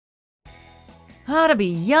Ah, to be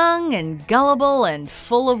young and gullible and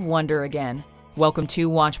full of wonder again. Welcome to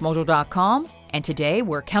WatchMojo.com, and today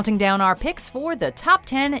we're counting down our picks for the top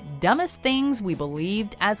 10 dumbest things we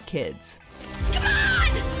believed as kids. Come on!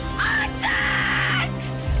 Attack!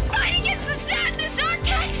 Fight against the sadness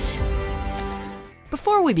vortex!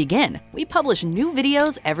 Before we begin, we publish new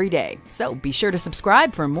videos every day, so be sure to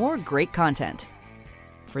subscribe for more great content.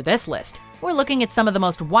 For this list, we're looking at some of the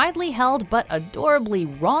most widely held but adorably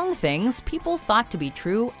wrong things people thought to be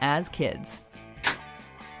true as kids.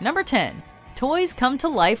 Number 10. Toys come to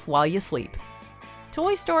life while you sleep.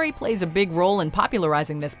 Toy Story plays a big role in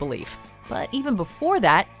popularizing this belief. But even before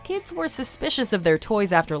that, kids were suspicious of their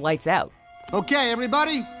toys after lights out. Okay,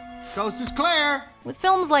 everybody, coast is clear. With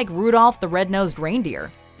films like Rudolph the Red-Nosed Reindeer,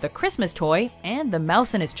 The Christmas Toy, and The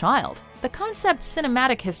Mouse and His Child, the concept's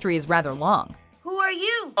cinematic history is rather long. Who are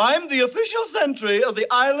you? I'm the official sentry of the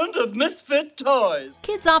island of misfit toys.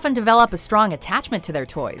 Kids often develop a strong attachment to their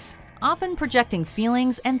toys, often projecting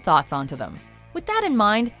feelings and thoughts onto them. With that in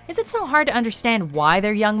mind, is it so hard to understand why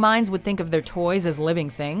their young minds would think of their toys as living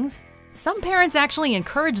things? Some parents actually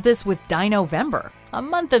encourage this with Dinovember, a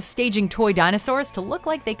month of staging toy dinosaurs to look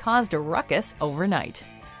like they caused a ruckus overnight.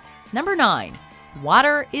 Number 9.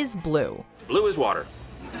 Water is blue. Blue is water.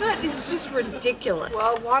 That is just ridiculous.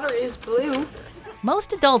 Well, water is blue.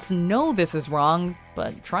 Most adults know this is wrong,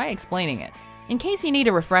 but try explaining it. In case you need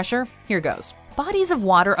a refresher, here goes. Bodies of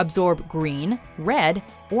water absorb green, red,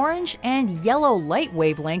 orange, and yellow light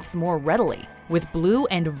wavelengths more readily, with blue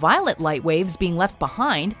and violet light waves being left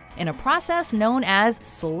behind in a process known as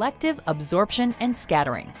selective absorption and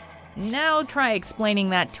scattering. Now try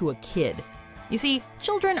explaining that to a kid. You see,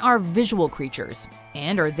 children are visual creatures,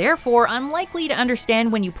 and are therefore unlikely to understand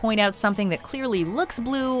when you point out something that clearly looks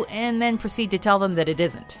blue and then proceed to tell them that it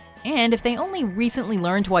isn't. And if they only recently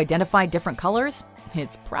learned to identify different colors,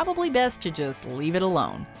 it's probably best to just leave it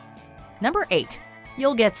alone. Number 8.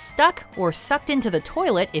 You'll get stuck or sucked into the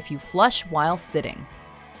toilet if you flush while sitting.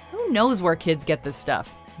 Who knows where kids get this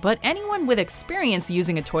stuff? But anyone with experience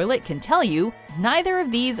using a toilet can tell you neither of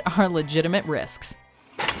these are legitimate risks.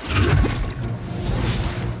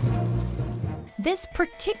 This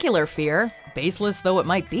particular fear, baseless though it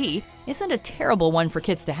might be, isn't a terrible one for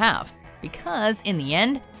kids to have, because in the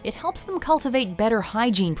end, it helps them cultivate better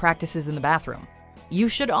hygiene practices in the bathroom. You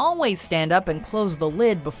should always stand up and close the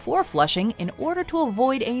lid before flushing in order to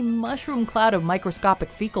avoid a mushroom cloud of microscopic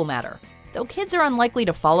fecal matter. Though kids are unlikely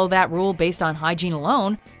to follow that rule based on hygiene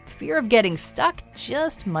alone, fear of getting stuck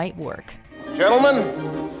just might work. Gentlemen,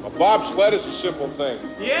 a bobsled is a simple thing.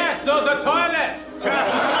 Yeah, so's a toilet!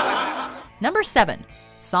 Number 7.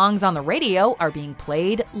 Songs on the radio are being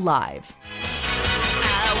played live.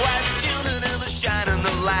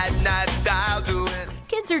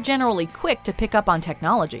 Kids are generally quick to pick up on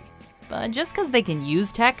technology, but just because they can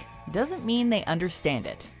use tech doesn't mean they understand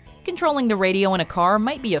it. Controlling the radio in a car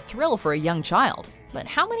might be a thrill for a young child, but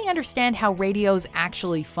how many understand how radios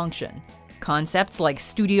actually function? Concepts like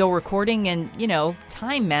studio recording and,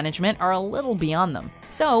 time management are a little beyond them.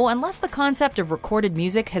 So, unless the concept of recorded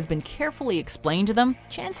music has been carefully explained to them,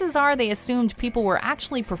 chances are they assumed people were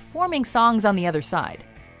actually performing songs on the other side.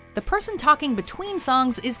 The person talking between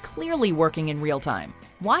songs is clearly working in real time.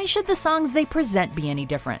 Why should the songs they present be any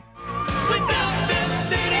different?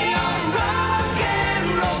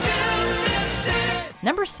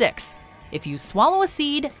 Number 6. If you swallow a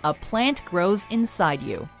seed, a plant grows inside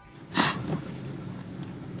you.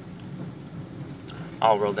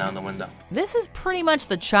 I'll roll down the window. This is pretty much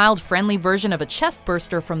the child-friendly version of a chest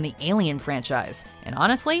burster from the Alien franchise. And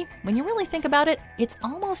honestly, when you really think about it, it's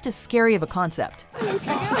almost as scary of a concept.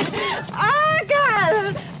 Oh,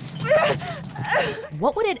 God!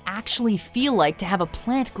 What would it actually feel like to have a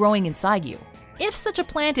plant growing inside you? If such a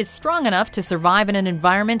plant is strong enough to survive in an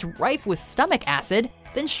environment rife with stomach acid,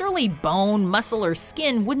 then surely bone, muscle, or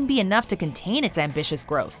skin wouldn't be enough to contain its ambitious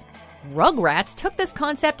growth. Rugrats took this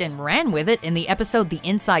concept and ran with it in the episode The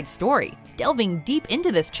Inside Story, delving deep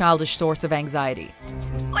into this childish source of anxiety.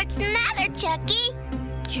 What's the matter, Chucky?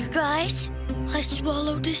 You guys, I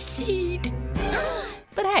swallowed a seed.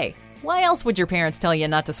 But hey, why else would your parents tell you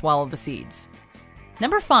not to swallow the seeds?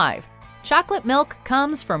 Number 5. Chocolate milk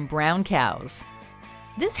comes from brown cows.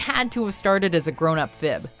 This had to have started as a grown-up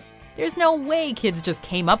fib. There's no way kids just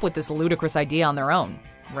came up with this ludicrous idea on their own,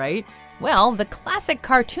 right? Well, the classic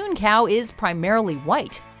cartoon cow is primarily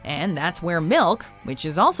white, and that's where milk, which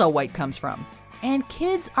is also white, comes from. And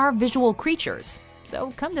kids are visual creatures,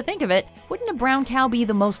 so come to think of it, wouldn't a brown cow be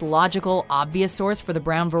the most logical, obvious source for the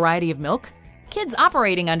brown variety of milk? Kids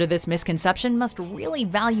operating under this misconception must really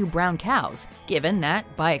value brown cows, given that,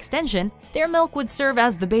 by extension, their milk would serve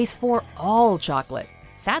as the base for all chocolate.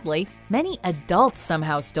 Sadly, many adults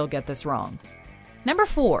somehow still get this wrong. Number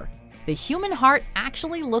 4. The human heart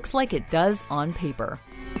actually looks like it does on paper.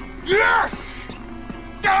 Yes!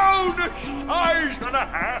 Down the size of the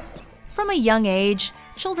hat! From a young age,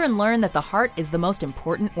 children learn that the heart is the most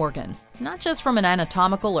important organ, not just from an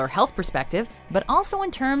anatomical or health perspective, but also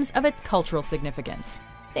in terms of its cultural significance.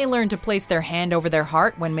 They learn to place their hand over their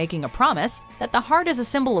heart when making a promise, that the heart is a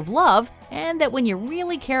symbol of love, and that when you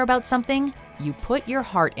really care about something, you put your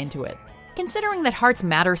heart into it. Considering that hearts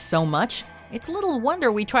matter so much, it's little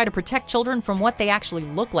wonder we try to protect children from what they actually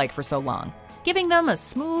look like for so long, giving them a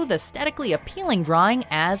smooth, aesthetically appealing drawing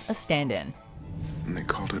as a stand-in. And they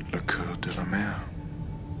called it Le Coeur de la Mer.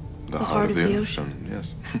 The heart of the ocean,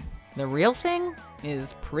 yes. The real thing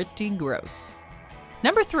is pretty gross.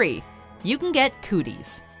 Number 3. You can get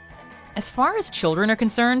cooties. As far as children are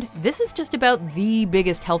concerned, this is just about the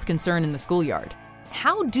biggest health concern in the schoolyard.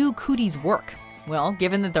 How do cooties work? Well,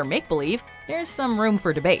 given that they're make-believe, there's some room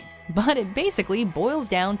for debate. But it basically boils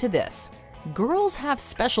down to this. Girls have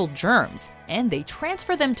special germs, and they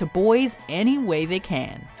transfer them to boys any way they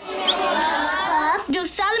can. Do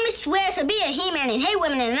solemnly swear to be a He-Man and hate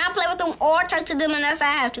women and not play with them or talk to them unless I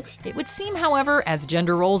have to. It would seem, however, as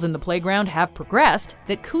gender roles in the playground have progressed,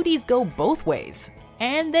 that cooties go both ways,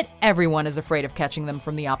 and that everyone is afraid of catching them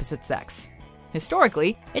from the opposite sex.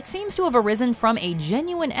 Historically, it seems to have arisen from a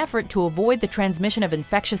genuine effort to avoid the transmission of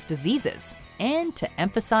infectious diseases, and to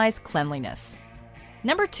emphasize cleanliness.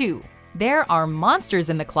 Number 2. There are monsters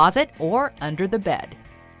in the closet or under the bed.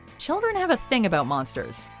 Children have a thing about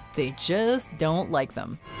monsters. They just don't like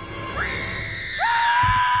them.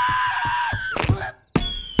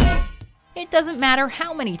 It doesn't matter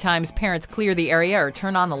how many times parents clear the area or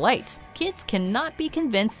turn on the lights, kids cannot be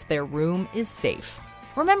convinced their room is safe.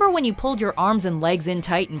 Remember when you pulled your arms and legs in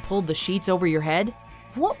tight and pulled the sheets over your head?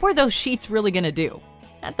 What were those sheets really gonna do?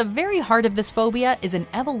 At the very heart of this phobia is an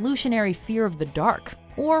evolutionary fear of the dark,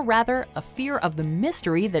 or rather, a fear of the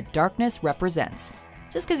mystery that darkness represents.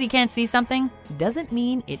 Just because you can't see something doesn't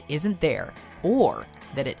mean it isn't there, or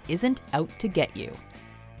that it isn't out to get you.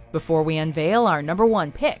 Before we unveil our number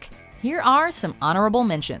 1 pick, here are some honorable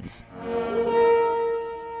mentions.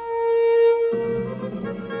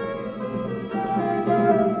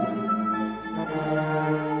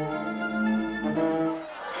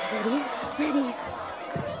 Ready.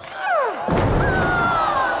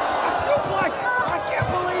 Suplex! I can't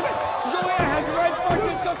believe it! Zoya has red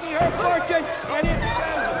fortune cookie her fortune, and it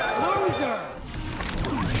says loser!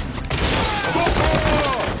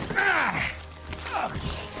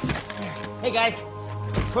 Hey guys,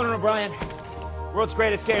 Conan O'Brien, world's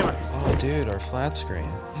greatest gamer. Oh dude, our flat screen.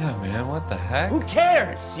 Yeah man, what the heck? Who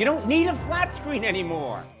cares? You don't need a flat screen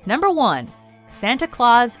anymore. Number 1. Santa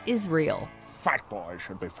Claus is real. Fat boy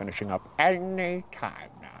should be finishing up any time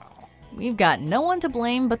now. We've got no one to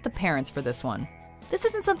blame but the parents for this one. This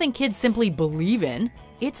isn't something kids simply believe in.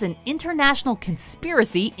 It's an international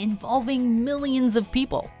conspiracy involving millions of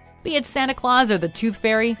people. Be it Santa Claus or the Tooth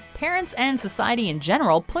Fairy, parents and society in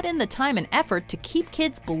general put in the time and effort to keep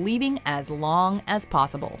kids believing as long as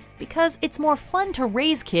possible. Because it's more fun to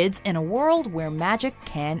raise kids in a world where magic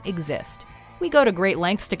can exist. We go to great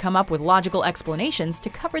lengths to come up with logical explanations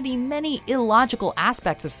to cover the many illogical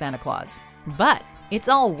aspects of Santa Claus. But it's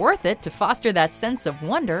all worth it to foster that sense of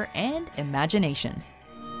wonder and imagination.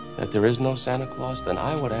 That there is no Santa Claus, then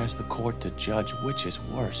I would ask the court to judge which is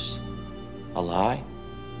worse. A lie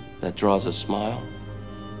that draws a smile,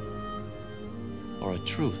 or a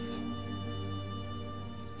truth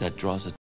that draws a